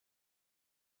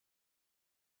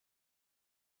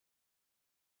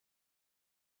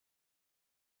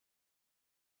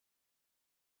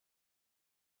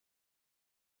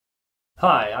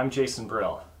Hi, I'm Jason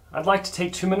Brill. I'd like to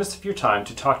take 2 minutes of your time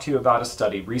to talk to you about a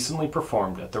study recently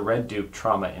performed at the Red Duke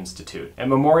Trauma Institute at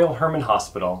Memorial Hermann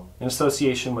Hospital in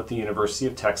association with the University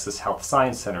of Texas Health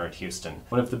Science Center at Houston,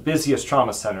 one of the busiest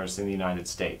trauma centers in the United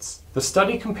States. The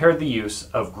study compared the use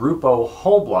of Group O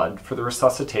whole blood for the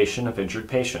resuscitation of injured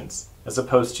patients, as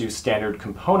opposed to standard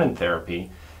component therapy,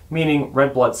 meaning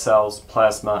red blood cells,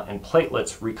 plasma, and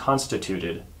platelets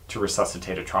reconstituted to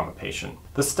resuscitate a trauma patient.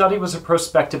 The study was a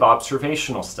prospective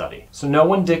observational study, so no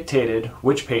one dictated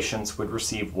which patients would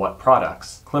receive what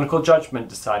products. Clinical judgment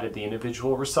decided the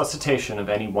individual resuscitation of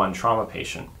any one trauma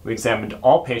patient. We examined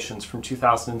all patients from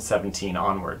 2017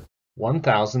 onward.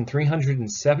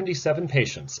 1,377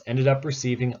 patients ended up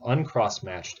receiving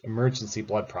uncrossmatched emergency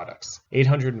blood products,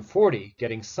 840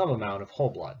 getting some amount of whole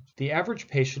blood. The average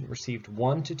patient received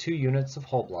 1 to 2 units of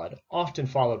whole blood, often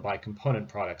followed by component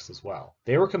products as well.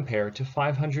 They were compared to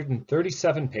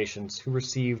 537 patients who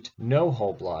received no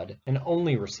whole blood and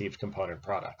only received component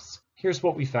products. Here's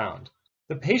what we found.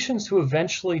 The patients who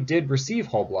eventually did receive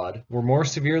whole blood were more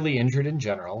severely injured in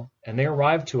general, and they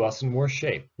arrived to us in worse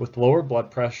shape, with lower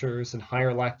blood pressures and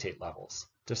higher lactate levels.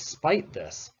 Despite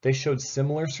this, they showed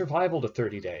similar survival to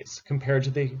 30 days compared to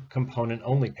the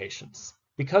component-only patients.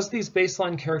 Because these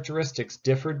baseline characteristics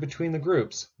differed between the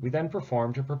groups, we then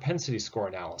performed a propensity score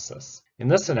analysis. In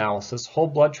this analysis, whole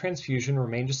blood transfusion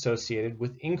remained associated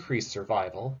with increased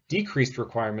survival, decreased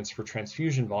requirements for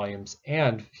transfusion volumes,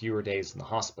 and fewer days in the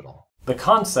hospital. The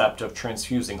concept of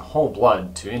transfusing whole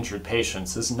blood to injured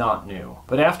patients is not new.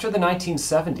 But after the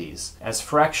 1970s, as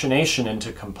fractionation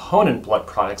into component blood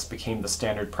products became the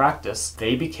standard practice,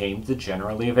 they became the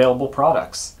generally available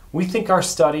products. We think our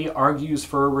study argues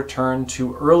for a return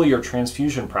to earlier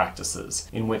transfusion practices,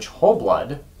 in which whole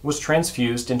blood was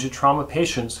transfused into trauma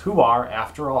patients who are,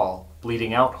 after all,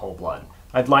 bleeding out whole blood.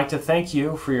 I'd like to thank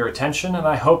you for your attention, and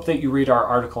I hope that you read our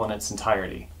article in its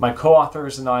entirety. My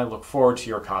co-authors and I look forward to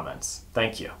your comments.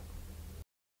 Thank you.